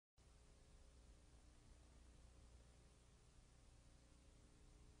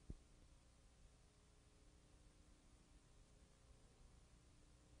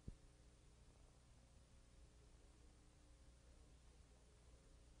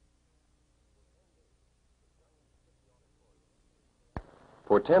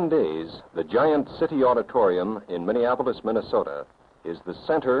For 10 days, the giant city auditorium in Minneapolis, Minnesota, is the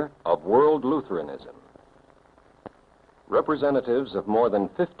center of world Lutheranism. Representatives of more than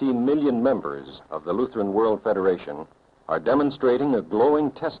 15 million members of the Lutheran World Federation are demonstrating a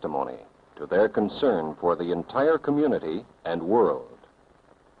glowing testimony to their concern for the entire community and world.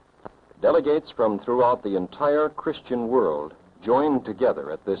 Delegates from throughout the entire Christian world joined together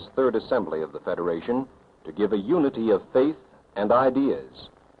at this third assembly of the Federation to give a unity of faith and ideas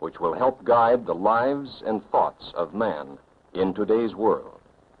which will help guide the lives and thoughts of man in today's world.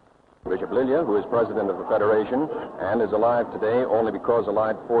 Bishop Lilia, who is president of the Federation and is alive today only because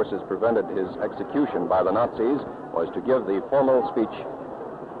Allied forces prevented his execution by the Nazis, was to give the formal speech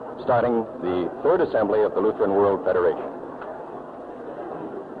starting the third assembly of the Lutheran World Federation.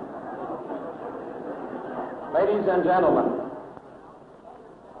 Ladies and gentlemen,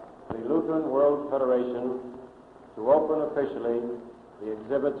 the Lutheran World Federation to open officially the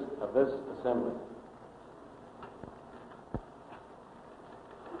exhibits of this assembly.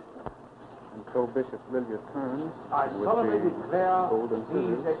 And so Bishop Lilia turns, I solemnly declare golden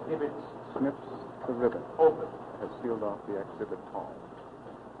these scissors, exhibits snips the ribbon, open. has sealed off the exhibit hall.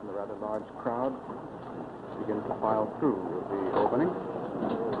 And the rather large crowd begins to file through the opening,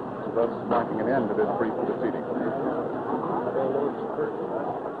 thus marking an end to this brief proceeding.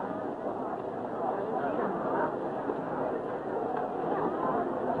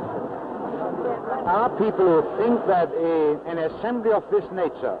 Are people who think that an assembly of this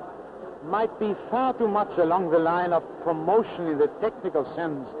nature might be far too much along the line of promotion in the technical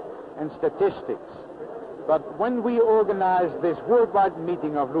sense and statistics. But when we organized this worldwide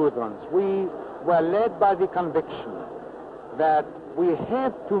meeting of Lutherans, we were led by the conviction that we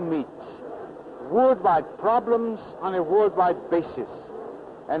have to meet worldwide problems on a worldwide basis.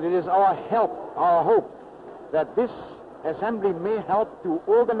 And it is our hope, that this assembly may help to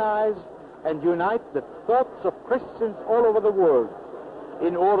organize and unite the thoughts of Christians all over the world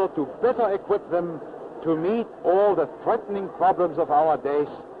in order to better equip them to meet all the threatening problems of our days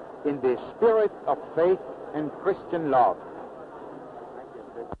in the spirit of faith and Christian love.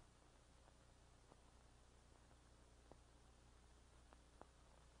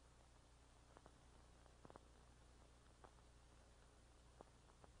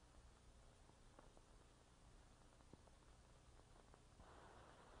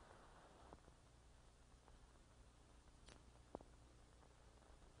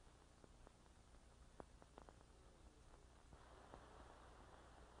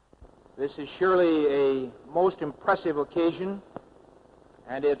 This is surely a most impressive occasion,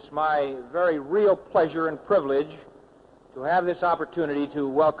 and it's my very real pleasure and privilege to have this opportunity to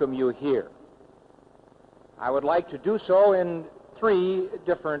welcome you here. I would like to do so in three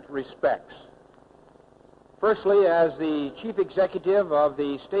different respects. Firstly, as the Chief Executive of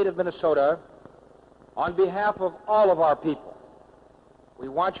the state of Minnesota, on behalf of all of our people, we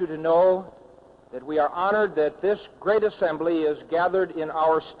want you to know that we are honored that this great assembly is gathered in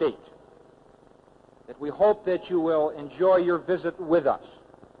our state, that we hope that you will enjoy your visit with us.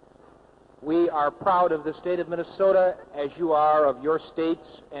 We are proud of the state of Minnesota as you are of your states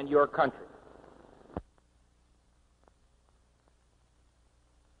and your country.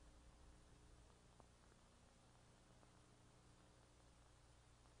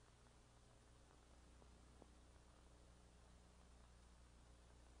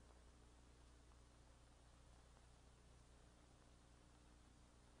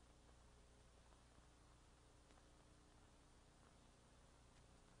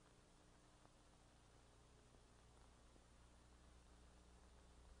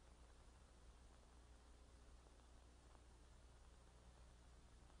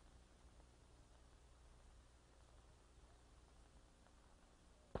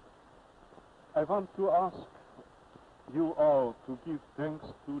 I want to ask you all to give thanks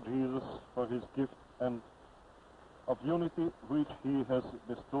to Jesus for his gift and of unity which he has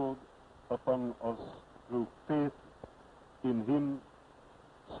bestowed upon us through faith in him,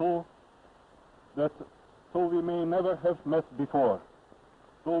 so that though we may never have met before,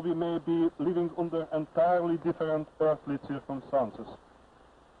 though we may be living under entirely different earthly circumstances,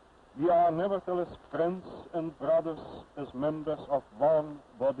 we are nevertheless friends and brothers as members of one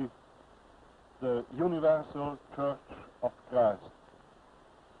body, the universal Church of Christ.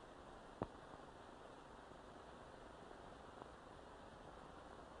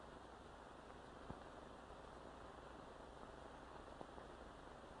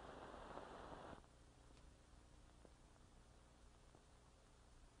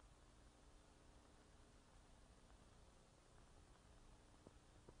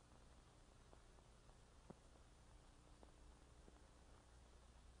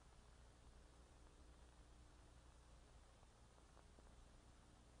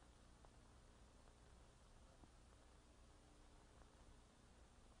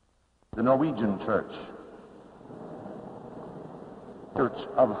 the Norwegian Church, Church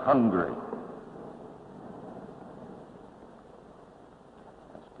of Hungary.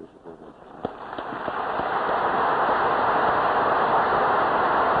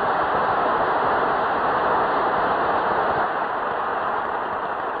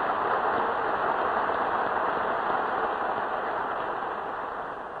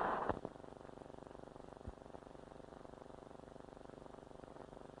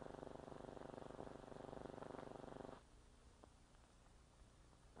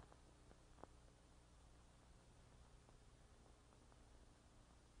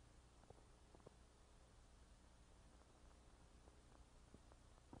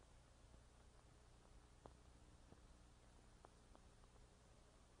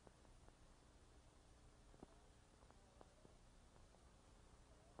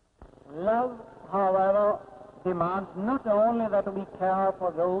 Love, however, demands not only that we care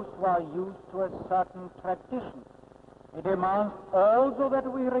for those who are used to a certain tradition. It demands also that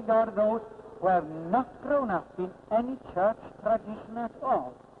we regard those who have not grown up in any church tradition at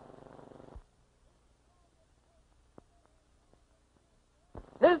all.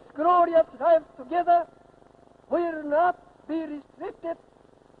 This glorious life together will not be restricted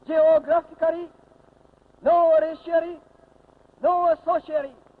geographically, nor racially, nor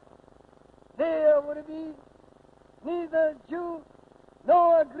socially. There will be neither Jew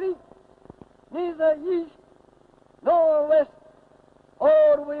nor Greek, neither East nor West.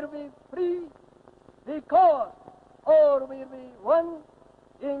 All will be free because all will be one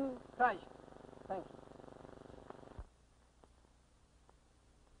in Christ. Thank you.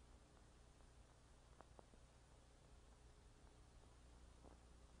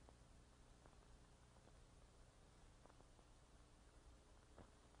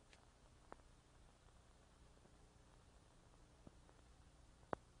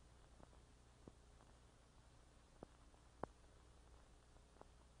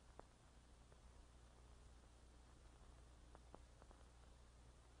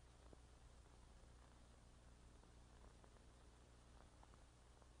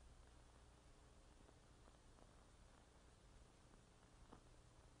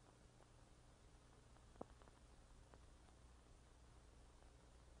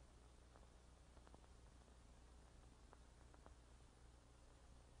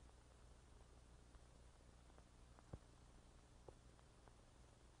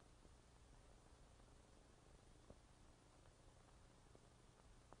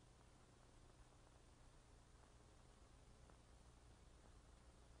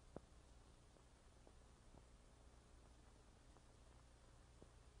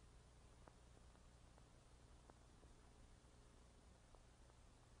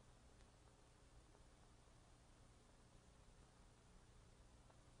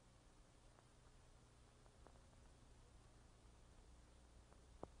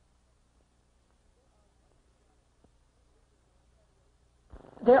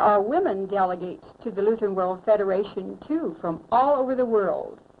 There are women delegates to the Lutheran World Federation, too, from all over the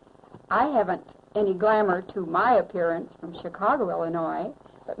world. I haven't any glamour to my appearance from Chicago, Illinois,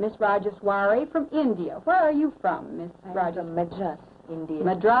 but Miss Rajaswari from India. Where are you from, Miss Rajaswari? From Madras, India.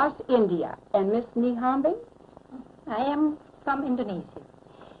 Madras, India. And Miss Nihambing? I am from Indonesia.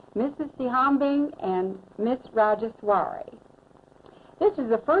 Mrs. Nihambing and Miss Rajaswari. This is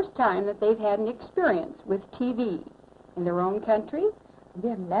the first time that they've had an experience with TV in their own country. We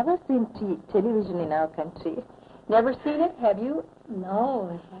have never seen television in our country. Never seen it, have you? No,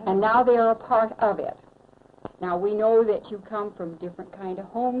 I haven't. And now they are a part of it. Now, we know that you come from different kind of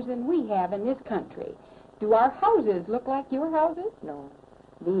homes than we have in this country. Do our houses look like your houses? No.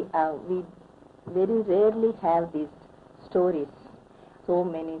 We very rarely have these stories. So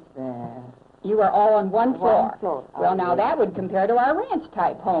many... You are all on one floor. One floor. Well, now that would compare to our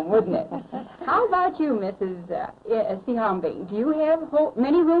ranch-type home, wouldn't it? How about you, Mrs. Sihambing? Do you have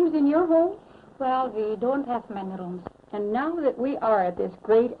many rooms in your home? Well, we don't have many rooms. And now that we are at this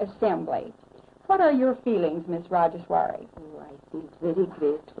great assembly, what are your feelings, Miss Rajaswari? Oh, I feel very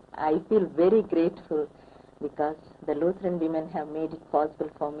grateful. I feel very grateful because the Lutheran women have made it possible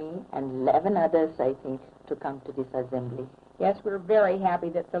for me and 11 others, I think, to come to this assembly. Yes, we're very happy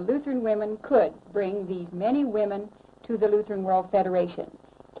that the Lutheran women could bring these many women to the Lutheran World Federation.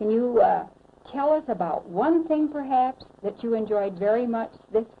 Can you tell us about one thing, perhaps, that you enjoyed very much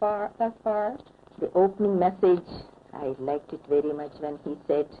thus far? The opening message, I liked it very much when he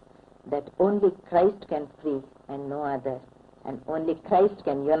said that only Christ can free and no other, and only Christ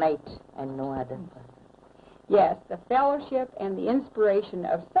can unite and no other. Yes, the fellowship and the inspiration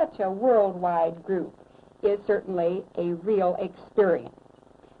of such a worldwide group is certainly a real experience.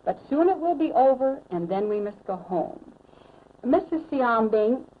 But soon it will be over, and then we must go home. Mrs.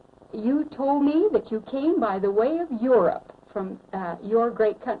 Siambing, you told me that you came by the way of Europe from your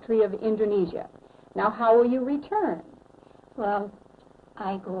great country of Indonesia. Now, how will you return? Well,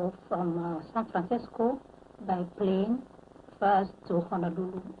 I go from San Francisco by plane, first to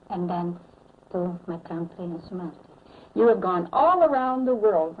Honolulu, and then to my country in Sumatra. You have gone all around the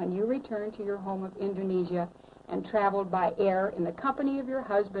world when you returned to your home of Indonesia and traveled by air in the company of your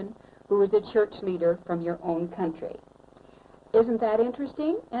husband, who was a church leader from your own country. Isn't that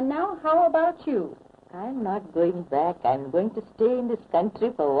interesting? And now, how about you? I'm not going back. I'm going to stay in this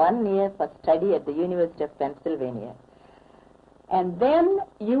country for 1 year for study at the University of Pennsylvania. And then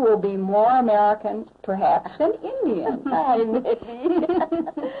you will be more American, perhaps, than Indian.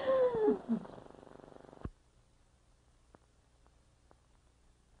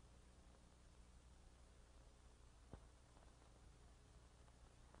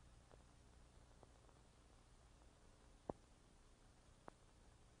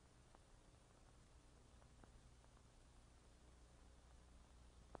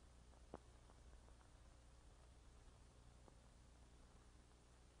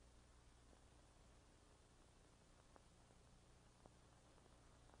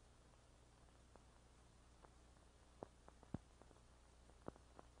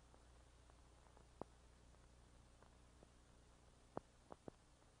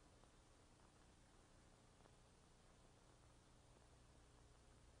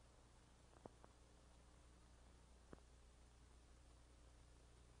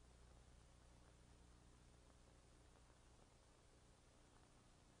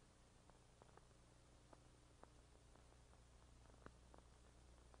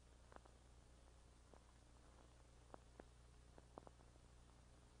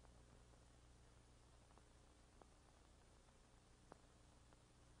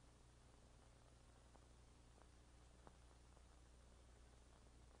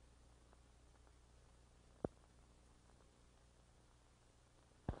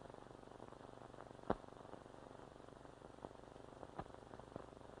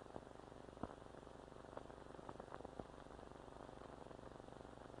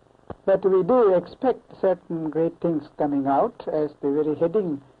 But we do expect certain great things coming out, as the very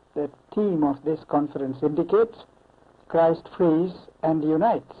heading, the theme of this conference indicates: Christ frees and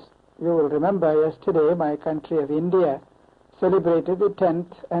unites. You will remember yesterday my country of India celebrated the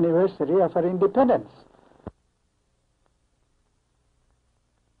 10th anniversary of our independence.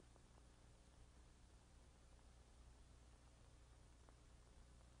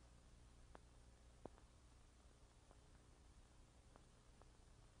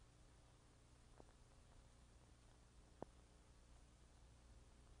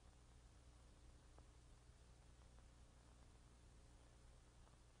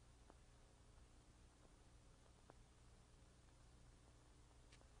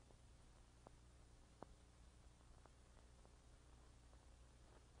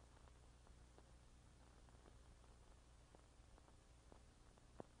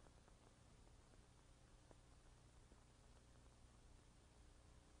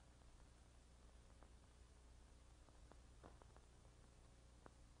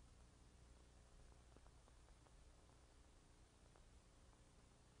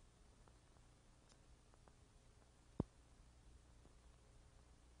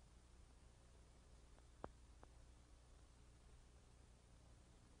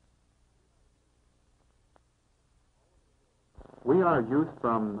 We are youth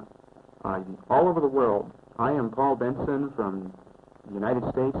from all over the world. I am Paul Benson from the United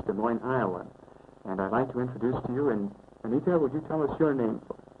States, Des Moines, Iowa. And I'd like to introduce to you, and Anita, would you tell us your name?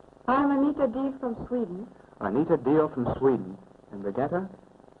 I'm Anita Deal from Sweden. Anita Deal from Sweden. And Brigitte?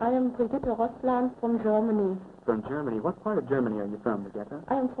 I am Brigitte Rossland from Germany. From Germany. What part of Germany are you from, Brigitte?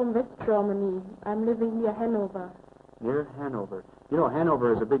 I am from West Germany. I'm living near Hanover. Near Hanover. You know,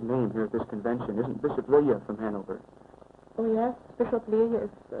 Hanover is a big name here at this convention. Isn't Bishop Lilja from Hanover? Oh, yes. Bishop Lilja is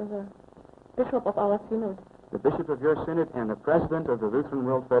the bishop of our synod. The bishop of your synod and the president of the Lutheran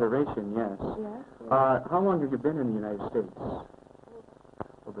World Federation, yes. Yes. How long have you been in the United States?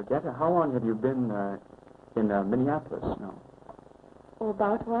 Well, Brigitte, how long have you been in Minneapolis now? Oh,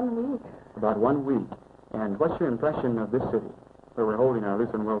 about 1 week. About 1 week. And what's your impression of this city, where we're holding our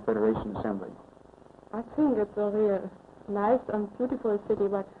Lutheran World Federation Assembly? I think it's a real nice and beautiful city,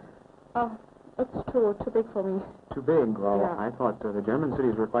 but it's too big for me. Too big? Well, yeah. I thought the German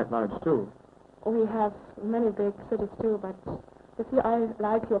cities were quite large, too. We have many big cities, too, but you see, I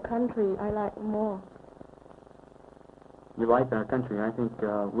like your country. I like more. You like our country. I think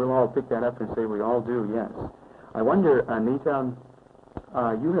we'll all pick that up and say we all do, yes. I wonder, Anita,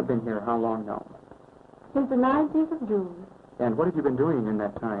 You have been here how long now? Since the 19th of June. And what have you been doing in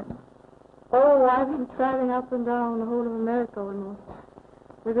that time? Oh, I've been traveling up and down the whole of America almost,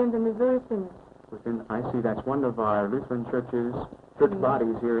 within the Missouri Synod. I see that's one of our Lutheran church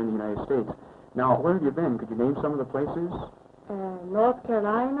bodies here in the United States. Now, where have you been? Could you name some of the places? North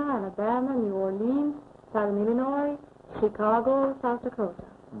Carolina, Alabama, New Orleans, Southern Illinois, Chicago, South Dakota.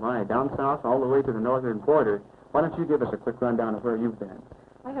 My, down south all the way to the northern border. Why don't you give us a quick rundown of where you've been?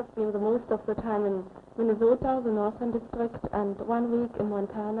 I have been the most of the time in Minnesota, the Northern District, and 1 week in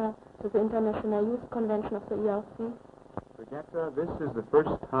Montana to the International Youth Convention of the ELC. Brigitte, this is the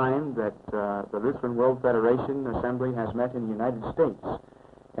first time that the Lutheran World Federation Assembly has met in the United States.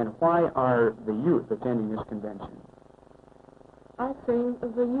 And why are the youth attending this convention? I think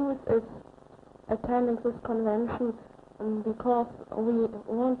the youth is attending this convention because we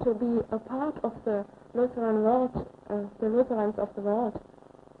want to be a part of the Lutheran world, the Lutherans of the world.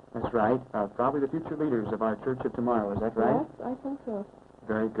 That's right. Probably the future leaders of our church of tomorrow. Is that right? Yes, I think so.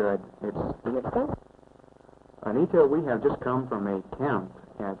 Very good. Anita, we have just come from a camp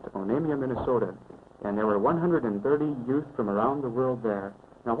at Onamia, Minnesota, and there were 130 youth from around the world there.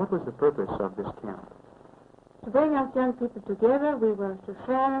 Now, what was the purpose of this camp? To bring us young people together, we were to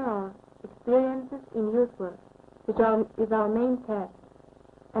share our experiences in youth work, which is our main task.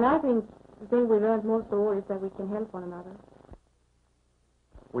 And I think the thing we learned most of all is that we can help one another.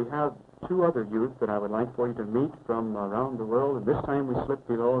 We have two other youth that I would like for you to meet from around the world, and this time we slip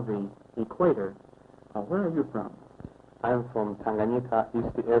below the equator. Where are you from? I'm from Tanganyika,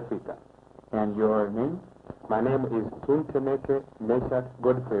 East Africa. And your name? My name is Tuntemeke Meshach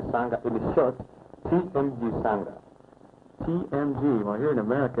Godfrey Sanga, in short, TMG Sanga. TMG. Well, here in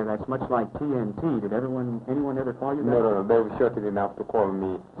America, that's much like TNT. Did anyone ever call you that? No, they were short enough to call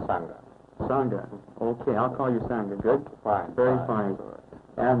me Sanga. Sanga. Okay, I'll call you Sanga. Good? Fine. Very fine.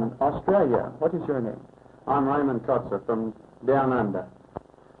 And Australia, what is your name? I'm Raymond Kotzer from Down Under.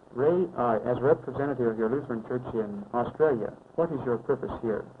 Ray, as representative of your Lutheran Church in Australia, what is your purpose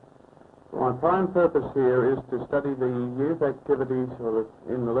here? My prime purpose here is to study the youth activities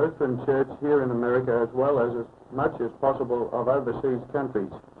in the Lutheran Church here in America, as well as much as possible of overseas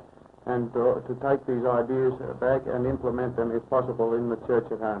countries, and to take these ideas back and implement them, if possible, in the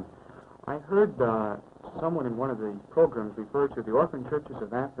church at home. I heard someone in one of the programs refer to the orphan churches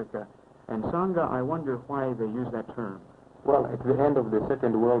of Africa, and Sangha, I wonder why they use that term. Well, at the end of the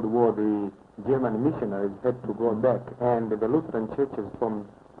Second World War, the German missionaries had to go back, and the Lutheran churches from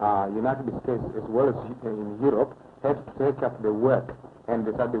United States as well as in Europe had to take up the work, and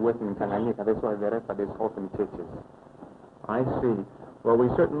they started working in Tanganyika. That's why they refer to as orphan churches. I see. Well, we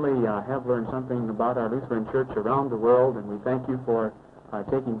certainly have learned something about our Lutheran Church around the world, and we thank you for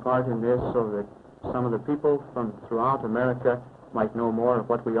taking part in this so that some of the people from throughout America might know more of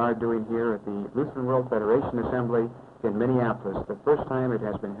what we are doing here at the Lutheran World Federation Assembly in Minneapolis, the first time it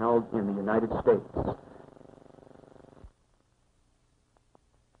has been held in the United States.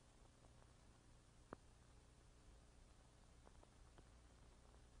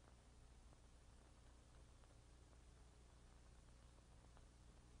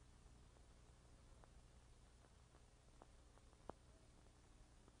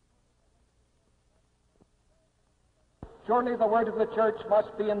 Surely the word of the church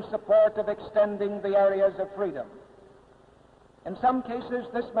must be in support of extending the areas of freedom. In some cases,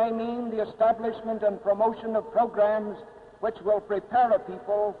 this may mean the establishment and promotion of programs which will prepare a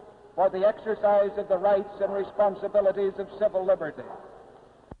people for the exercise of the rights and responsibilities of civil liberty.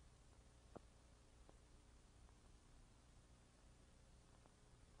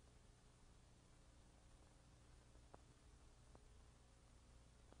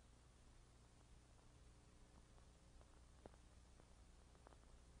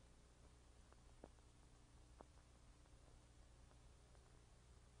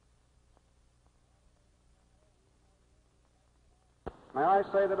 May I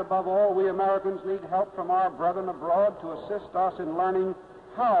say that above all, we Americans need help from our brethren abroad to assist us in learning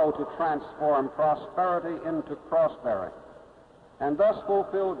how to transform prosperity into cross-bearing, and thus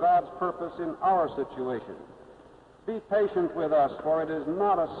fulfill God's purpose in our situation. Be patient with us, for it is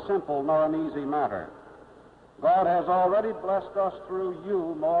not a simple nor an easy matter. God has already blessed us through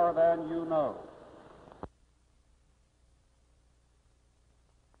you more than you know.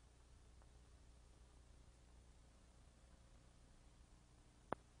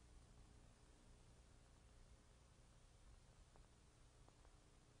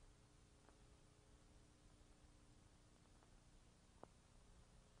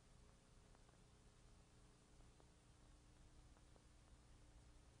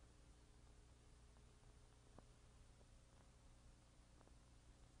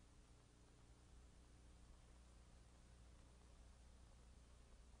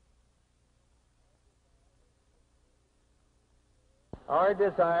 Our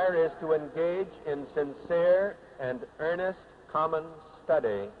desire is to engage in sincere and earnest common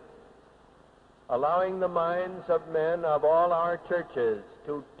study, allowing the minds of men of all our churches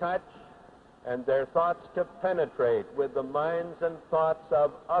to touch and their thoughts to penetrate with the minds and thoughts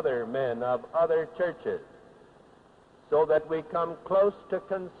of other men of other churches, so that we come close to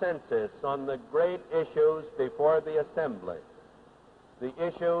consensus on the great issues before the assembly, the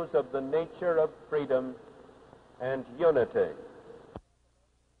issues of the nature of freedom and unity.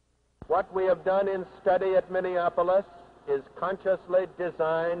 What we have done in study at Minneapolis is consciously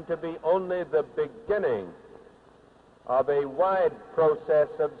designed to be only the beginning of a wide process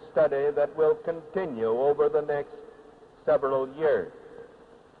of study that will continue over the next several years.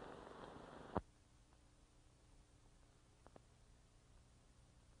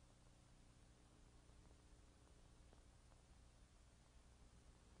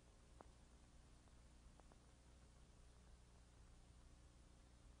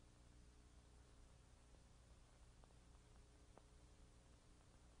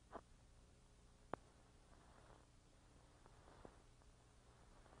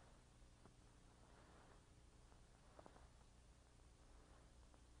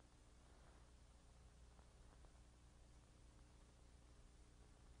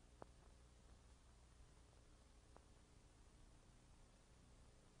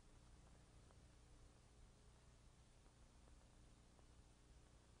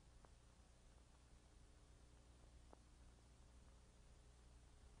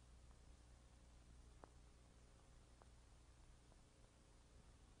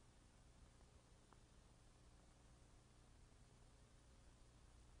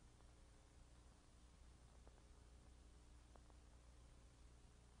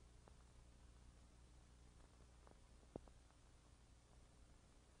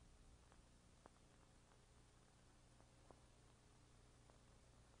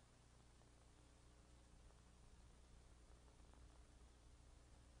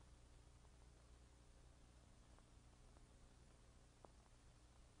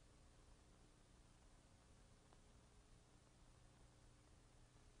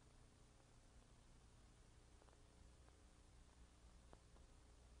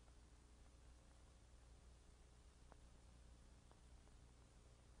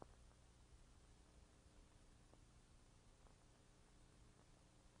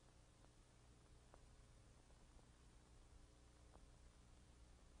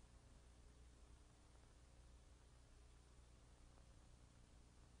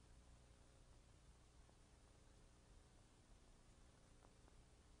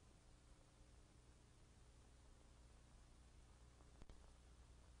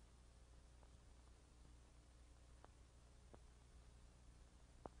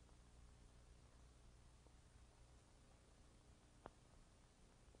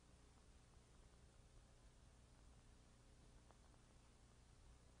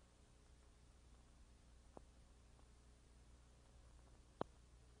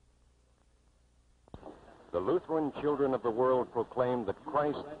 The Lutheran children of the world proclaim that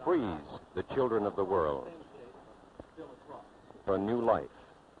Christ frees the children of the world for a new life.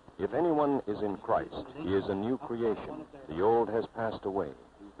 If anyone is in Christ, he is a new creation. The old has passed away.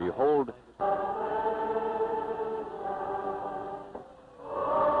 Behold,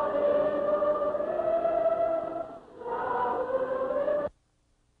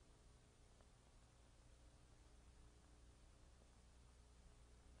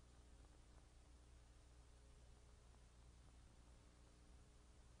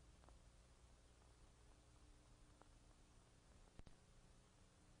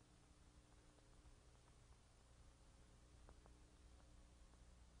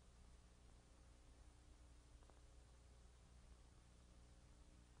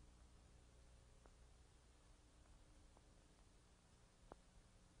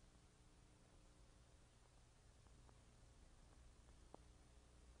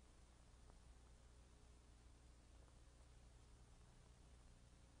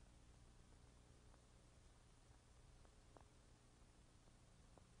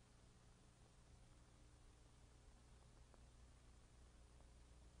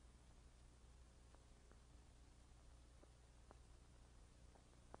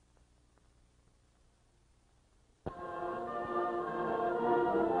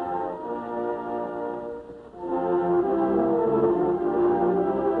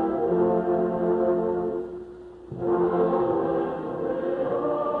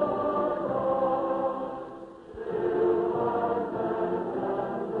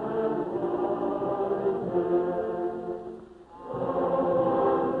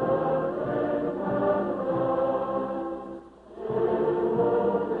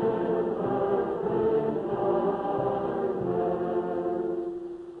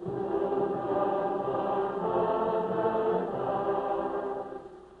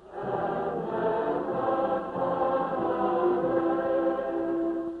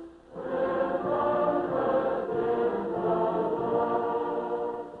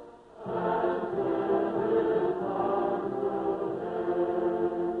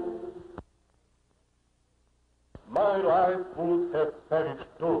 I would have perished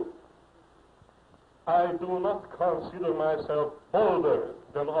too. I do not consider myself older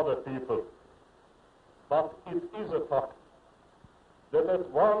than other people, but it is a fact that at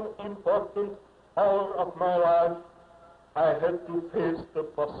one important hour of my life, I had to face the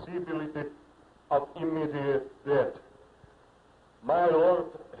possibility of immediate death. My Lord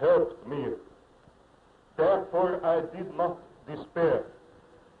helped me. Therefore, I did not despair.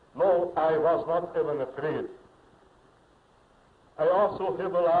 No, I was not even afraid. I also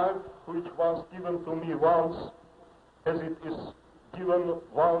have a life which was given to me once, as it is given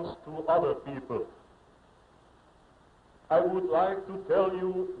once to other people. I would like to tell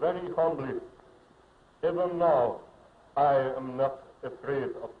you very humbly, even now, I am not afraid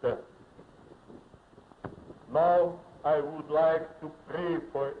of death. Now, I would like to pray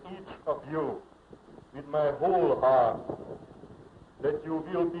for each of you with my whole heart, that you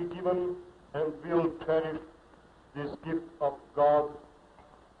will be given and will cherish this gift of God,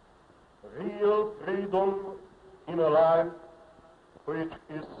 real freedom in a life which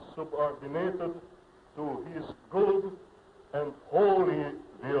is subordinated to His good and holy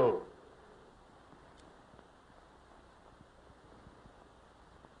will.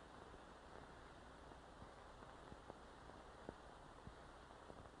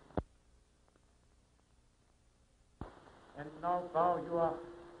 And now bow your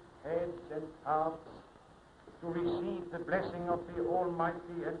heads and hearts to receive the blessing of the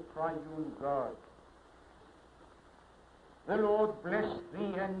Almighty and Triune God. The Lord bless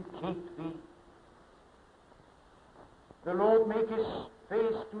thee and keep thee. The Lord make His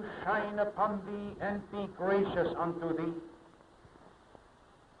face to shine upon thee and be gracious unto thee.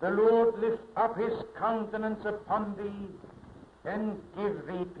 The Lord lift up His countenance upon thee and give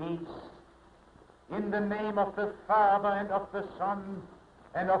thee peace. In the name of the Father, and of the Son,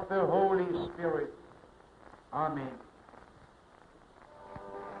 and of the Holy Spirit. Amen.